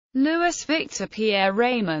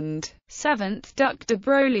Louis-Victor-Pierre-Raymond, 7th Duc de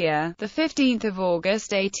Broglie, the 15th of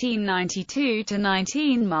August 1892 to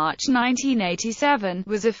 19 March 1987,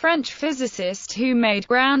 was a French physicist who made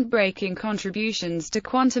groundbreaking contributions to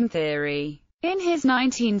quantum theory. In his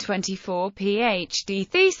 1924 PhD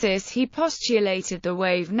thesis, he postulated the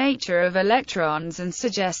wave nature of electrons and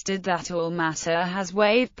suggested that all matter has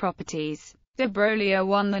wave properties. De Broglie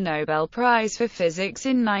won the Nobel Prize for Physics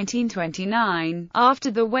in 1929,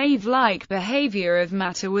 after the wave-like behavior of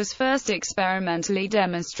matter was first experimentally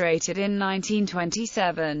demonstrated in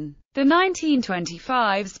 1927. The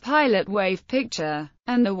 1925's pilot wave picture,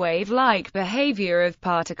 and the wave-like behavior of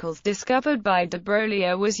particles discovered by de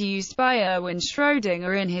Broglie was used by Erwin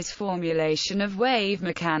Schrödinger in his formulation of wave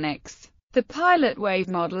mechanics. The pilot wave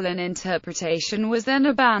model and interpretation was then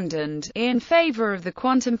abandoned, in favor of the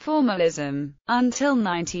quantum formalism, until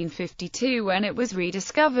 1952 when it was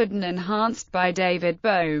rediscovered and enhanced by David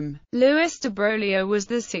Bohm. Louis de Broglie was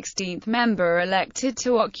the 16th member elected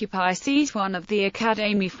to occupy seat 1 of the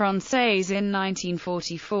Académie Française in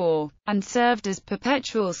 1944, and served as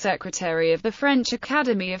perpetual secretary of the French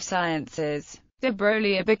Academy of Sciences. De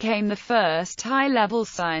Broglie became the first high-level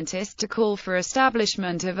scientist to call for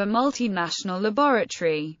establishment of a multinational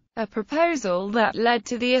laboratory, a proposal that led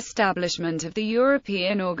to the establishment of the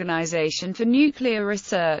European Organization for Nuclear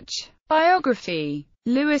Research. Biography.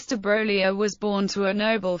 Louis de Broglie was born to a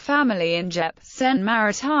noble family in Gep,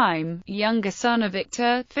 Seine-Maritime, younger son of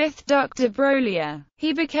Victor, 5th Duc de Broglie.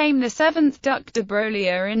 He became the 7th Duc de Broglie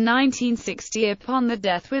in 1960 upon the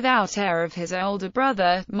death without heir of his older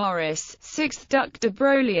brother, Maurice, 6th Duc de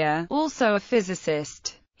Broglie, also a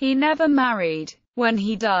physicist. He never married. When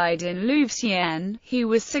he died in Louveciennes, he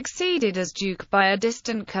was succeeded as duke by a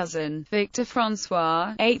distant cousin, Victor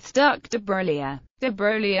François, 8th Duc de Broglie. De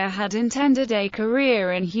Broglie had intended a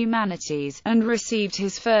career in humanities, and received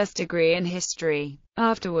his first degree in history.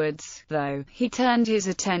 Afterwards, though, he turned his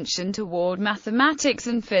attention toward mathematics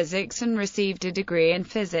and physics and received a degree in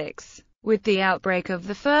physics. With the outbreak of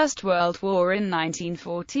the First World War in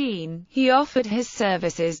 1914, he offered his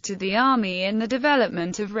services to the army in the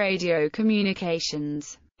development of radio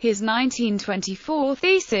communications. His 1924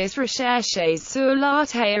 thesis Recherches sur la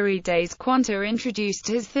théorie des quanta introduced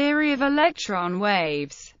his theory of electron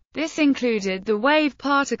waves. This included the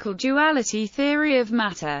wave-particle duality theory of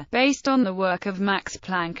matter, based on the work of Max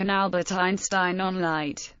Planck and Albert Einstein on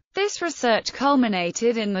light. This research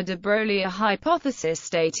culminated in the de Broglie hypothesis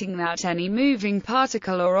stating that any moving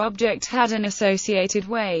particle or object had an associated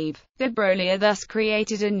wave. De Broglie thus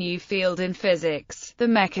created a new field in physics, the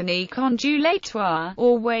mécanique ondulatoire,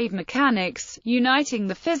 or wave mechanics, uniting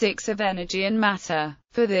the physics of energy and matter.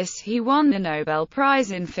 For this he won the Nobel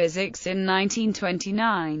Prize in Physics in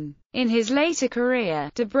 1929. In his later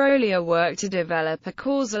career, de Broglie worked to develop a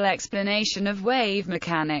causal explanation of wave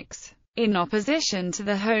mechanics. In opposition to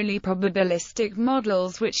the wholly probabilistic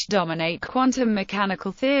models which dominate quantum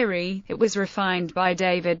mechanical theory, it was refined by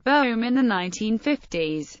David Bohm in the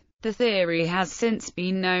 1950s. The theory has since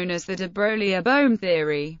been known as the de Broglie-Bohm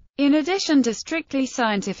theory. In addition to strictly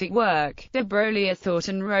scientific work, de Broglie thought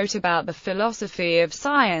and wrote about the philosophy of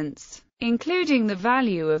science, including the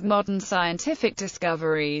value of modern scientific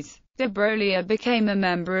discoveries. De Broglie became a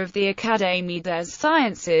member of the Académie des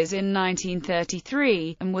Sciences in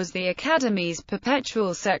 1933, and was the Académie's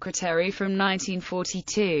perpetual secretary from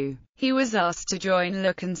 1942. He was asked to join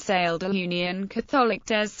le Conseil de l'Union catholique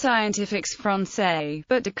des scientifiques français,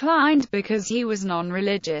 but declined because he was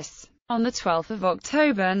non-religious. On the 12th of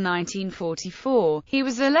October 1944, he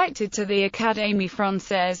was elected to the Académie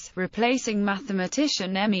Française, replacing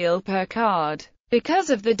mathematician Émile Picard. Because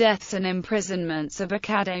of the deaths and imprisonments of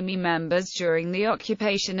Académie members during the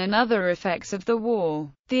occupation and other effects of the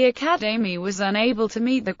war, the Académie was unable to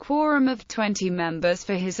meet the quorum of 20 members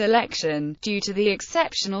for his election, due to the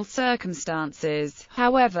exceptional circumstances.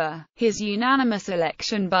 However, his unanimous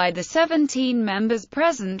election by the 17 members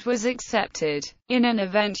present was accepted. In an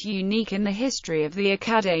event unique in the history of the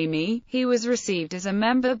Académie, he was received as a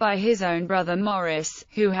member by his own brother Maurice,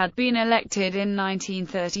 who had been elected in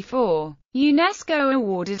 1934. UNESCO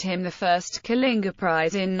awarded him the first Kalinga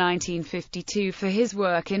Prize in 1952 for his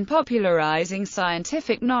work in popularizing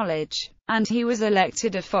scientific knowledge, and he was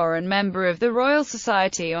elected a foreign member of the Royal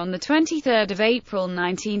Society on 23 April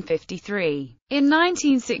 1953. In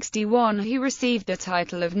 1961 he received the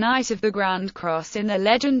title of Knight of the Grand Cross in the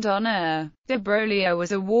Légion d'honneur. De Broglie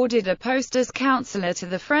was awarded a post as counselor to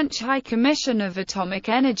the French High Commission of Atomic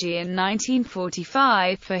Energy in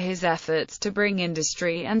 1945 for his efforts to bring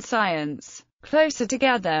industry and science closer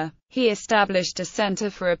together. He established a Center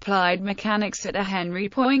for Applied Mechanics at the Henry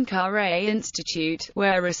Poincaré Institute,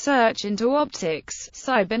 where research into optics,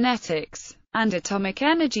 cybernetics, and atomic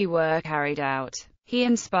energy were carried out. He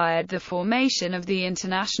inspired the formation of the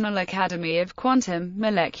International Academy of Quantum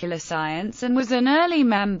Molecular Science and was an early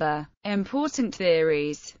member. Important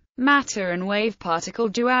theories: matter and wave-particle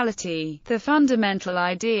duality. The fundamental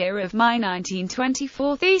idea of my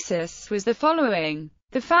 1924 thesis was the following: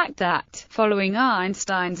 the fact that, following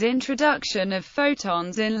Einstein's introduction of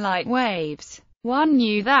photons in light waves, one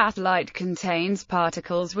knew that light contains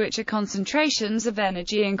particles which are concentrations of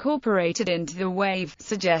energy incorporated into the wave,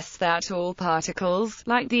 suggests that all particles,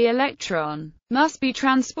 like the electron, must be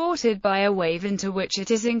transported by a wave into which it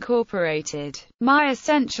is incorporated. My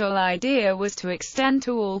essential idea was to extend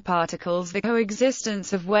to all particles the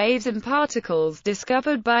coexistence of waves and particles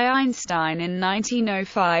discovered by Einstein in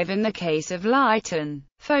 1905 in the case of light and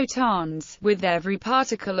photons. With every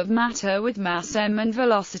particle of matter with mass m and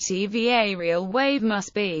velocity v, a real wave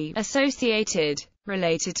must be associated,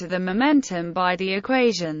 related to the momentum by the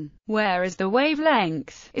equation, whereas the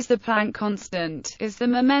wavelength is the Planck constant, is the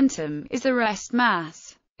momentum, is the rest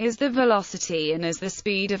mass, is the velocity, and is the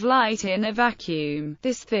speed of light in a vacuum.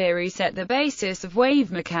 This theory set the basis of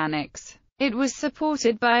wave mechanics. It was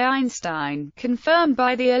supported by Einstein, confirmed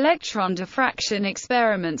by the electron diffraction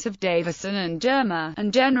experiments of Davison and Germer,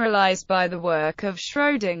 and generalized by the work of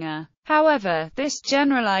Schrödinger. However, this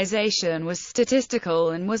generalization was statistical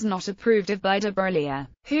and was not approved of by de Broglie,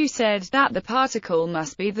 who said that the particle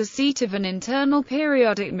must be the seat of an internal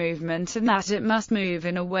periodic movement and that it must move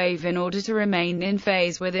in a wave in order to remain in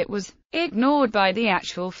phase with it. Was ignored by the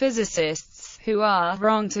actual physicists, who are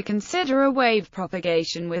wrong to consider a wave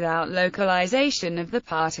propagation without localization of the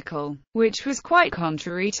particle, which was quite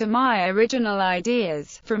contrary to my original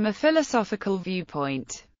ideas. From a philosophical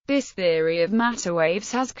viewpoint, this theory of matter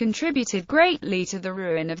waves has contributed greatly to the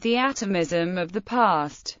ruin of the atomism of the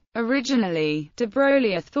past. Originally, de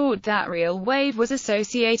Broglie thought that real wave was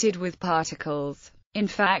associated with particles. In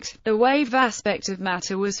fact, the wave aspect of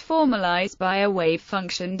matter was formalized by a wave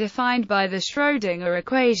function defined by the Schrödinger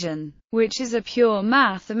equation, which is a pure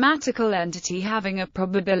mathematical entity having a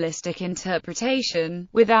probabilistic interpretation,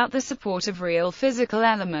 without the support of real physical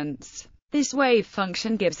elements. This wave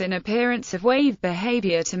function gives an appearance of wave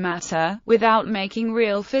behavior to matter, without making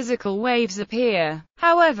real physical waves appear.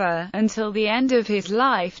 However, until the end of his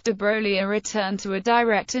life, de Broglie returned to a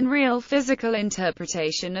direct and real physical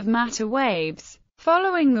interpretation of matter waves.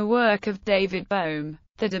 Following the work of David Bohm,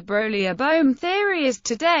 the de Broglie-Bohm theory is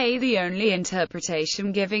today the only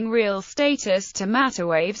interpretation giving real status to matter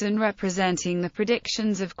waves and representing the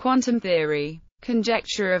predictions of quantum theory.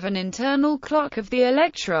 Conjecture of an internal clock of the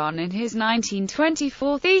electron. In his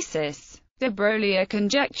 1924 thesis, de Broglie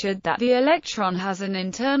conjectured that the electron has an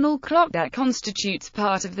internal clock that constitutes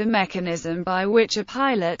part of the mechanism by which a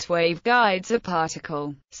pilot wave guides a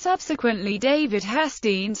particle. Subsequently, David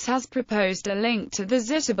Hestenes has proposed a link to the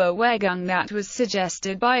Zitterbewegung that was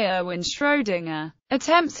suggested by Erwin Schrödinger.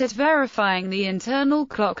 Attempts at verifying the internal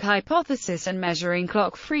clock hypothesis and measuring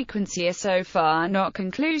clock frequency are so far not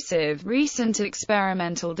conclusive. Recent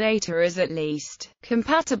experimental data is at least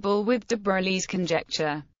compatible with de Broglie's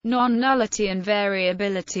conjecture. Non-nullity and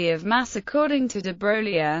variability of mass. According to de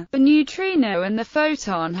Broglie, the neutrino and the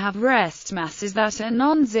photon have rest masses that are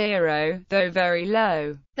non-zero, though very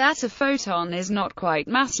low. That a photon is not quite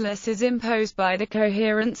massless is imposed by the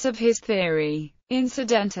coherence of his theory.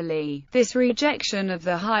 Incidentally, this rejection of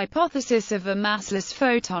the hypothesis of a massless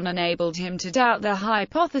photon enabled him to doubt the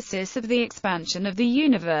hypothesis of the expansion of the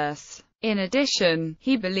universe. In addition,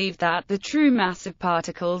 he believed that the true mass of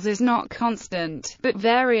particles is not constant, but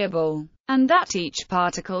variable, and that each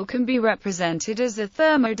particle can be represented as a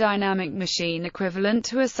thermodynamic machine equivalent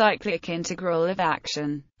to a cyclic integral of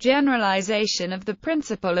action. Generalization of the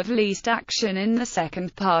principle of least action. In the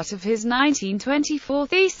second part of his 1924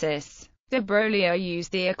 thesis, de Broglie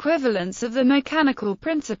used the equivalence of the mechanical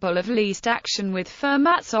principle of least action with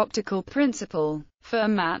Fermat's optical principle.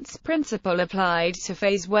 Fermat's principle applied to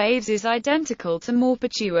phase waves is identical to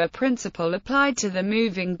Morpurgo's principle applied to the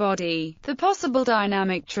moving body. The possible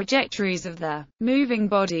dynamic trajectories of the moving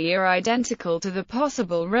body are identical to the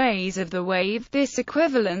possible rays of the wave. This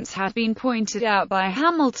equivalence had been pointed out by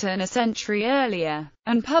Hamilton a century earlier,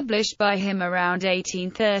 and published by him around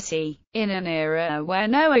 1830. In an era where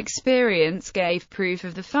no experience gave proof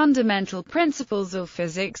of the fundamental principles of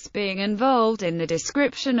physics being involved in the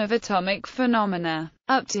description of atomic phenomena.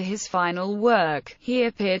 Up to his final work, he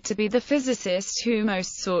appeared to be the physicist who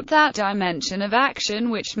most sought that dimension of action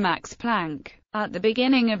which Max Planck at the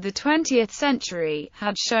beginning of the 20th century,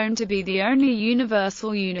 had shown to be the only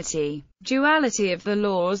universal unity. Duality of the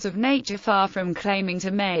laws of nature, far from claiming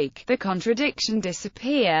to make the contradiction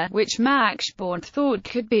disappear, which Max Born thought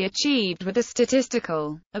could be achieved with a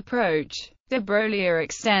statistical approach. De Broglie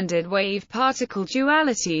extended wave-particle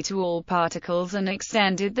duality to all particles and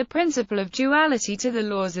extended the principle of duality to the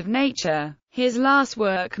laws of nature. His last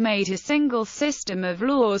work made a single system of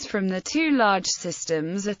laws from the two large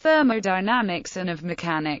systems of thermodynamics and of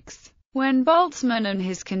mechanics. When Boltzmann and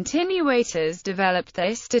his continuators developed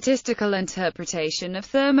their statistical interpretation of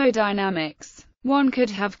thermodynamics, one could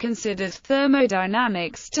have considered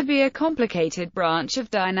thermodynamics to be a complicated branch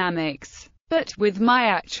of dynamics. But, with my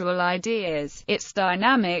actual ideas, it's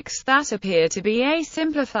dynamics that appear to be a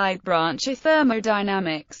simplified branch of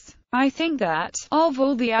thermodynamics. I think that, of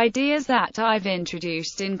all the ideas that I've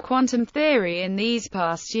introduced in quantum theory in these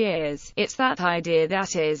past years, it's that idea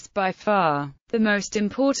that is, by far, the most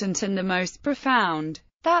important and the most profound.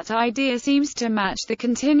 That idea seems to match the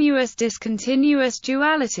continuous-discontinuous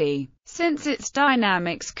duality, since its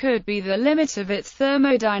dynamics could be the limit of its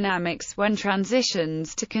thermodynamics when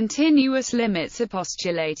transitions to continuous limits are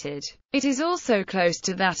postulated. It is also close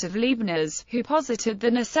to that of Leibniz, who posited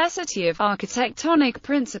the necessity of architectonic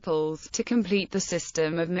principles to complete the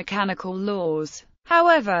system of mechanical laws.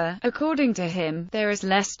 However, according to him, there is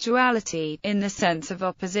less duality, in the sense of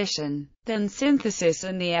opposition, than synthesis,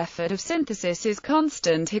 and the effort of synthesis is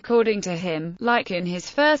constant according to him, like in his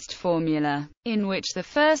first formula, in which the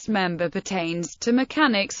first member pertains to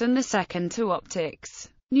mechanics and the second to optics.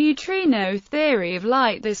 Neutrino theory of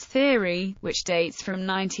light. This theory, which dates from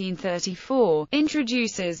 1934,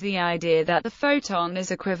 introduces the idea that the photon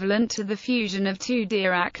is equivalent to the fusion of two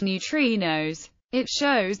Dirac neutrinos. It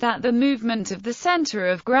shows that the movement of the center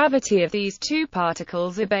of gravity of these two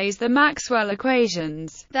particles obeys the Maxwell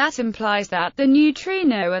equations. That implies that the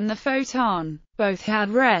neutrino and the photon both had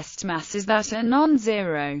rest masses that are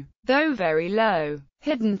non-zero, though very low.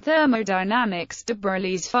 Hidden thermodynamics. De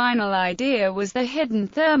Broglie's final idea was the hidden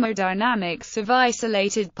thermodynamics of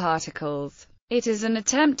isolated particles. It is an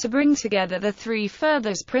attempt to bring together the three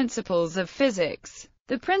furthest principles of physics,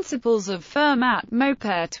 the principles of Fermat,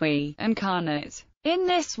 Maupertuis, and Carnot. In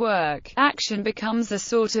this work, action becomes a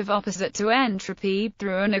sort of opposite to entropy,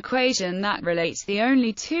 through an equation that relates the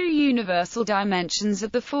only two universal dimensions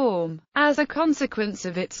of the form. As a consequence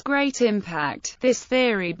of its great impact, this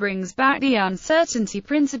theory brings back the uncertainty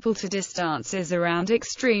principle to distances around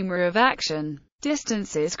extrema of action,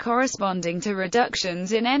 distances corresponding to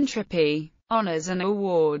reductions in entropy. Honors and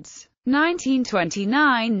awards.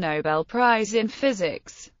 1929 Nobel Prize in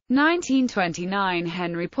Physics. 1929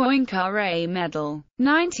 Henri Poincaré Medal.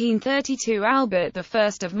 1932 Albert I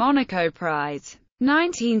of Monaco Prize.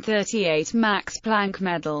 1938 Max Planck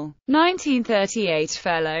Medal. 1938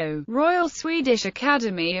 Fellow, Royal Swedish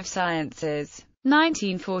Academy of Sciences.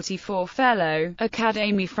 1944 Fellow,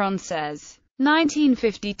 Académie Française.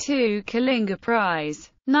 1952 Kalinga Prize.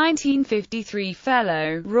 1953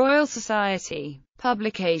 Fellow, Royal Society.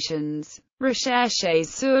 Publications. Recherches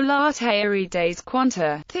sur la théorie des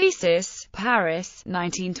quanta. Thesis, Paris,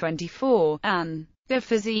 1924. Anne. De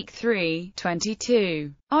Physique 3,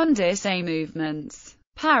 22. Ondas et Movements.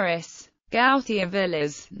 Paris. Gauthier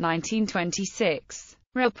Villiers, 1926.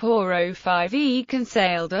 Rapport au 5e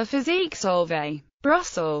Conseil de Physique Solvay.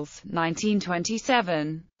 Brussels,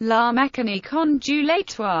 1927. La mécanique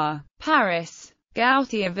ondulatoire. Paris.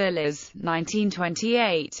 Gauthier Villiers,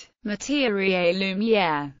 1928. Matière et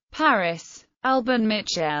Lumière. Paris. Alban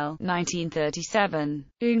Michel, 1937.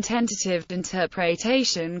 Une tentative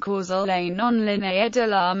d'interprétation causale et non-linéaire de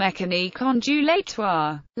la mécanique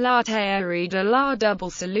ondulatoire. La théorie de la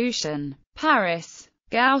double solution. Paris.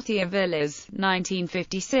 Gauthier Villiers,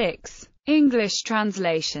 1956. English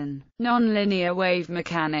translation. Nonlinear wave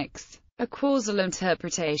mechanics. A causal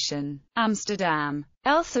interpretation. Amsterdam.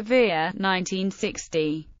 Elsevier,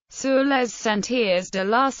 1960. Sur les sentiers de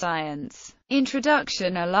la science.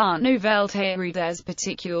 Introduction à la nouvelle théorie des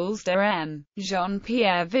particules de M.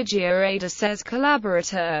 Jean-Pierre Vigier et de ses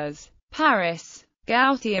collaborateurs. Paris.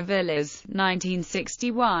 Gauthier Villiers,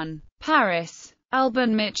 1961. Paris.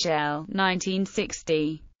 Alban Michel,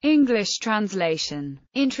 1960. English translation.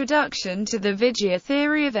 Introduction to the Vigier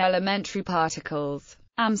theory of elementary particles.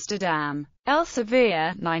 Amsterdam.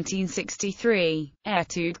 Elsevier, 1963.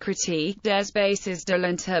 Étude critique des bases de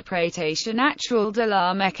l'interprétation actuelle de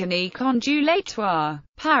la mécanique ondulatoire.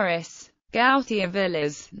 Paris. Gauthier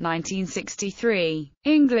Villiers, 1963.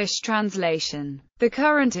 English translation. The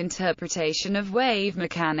current interpretation of wave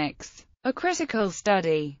mechanics. A critical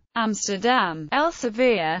study. Amsterdam.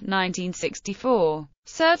 Elsevier, 1964.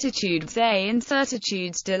 Certitudes et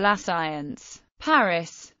incertitudes de la science.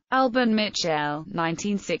 Paris. Alban Michel,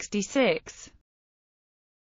 1966.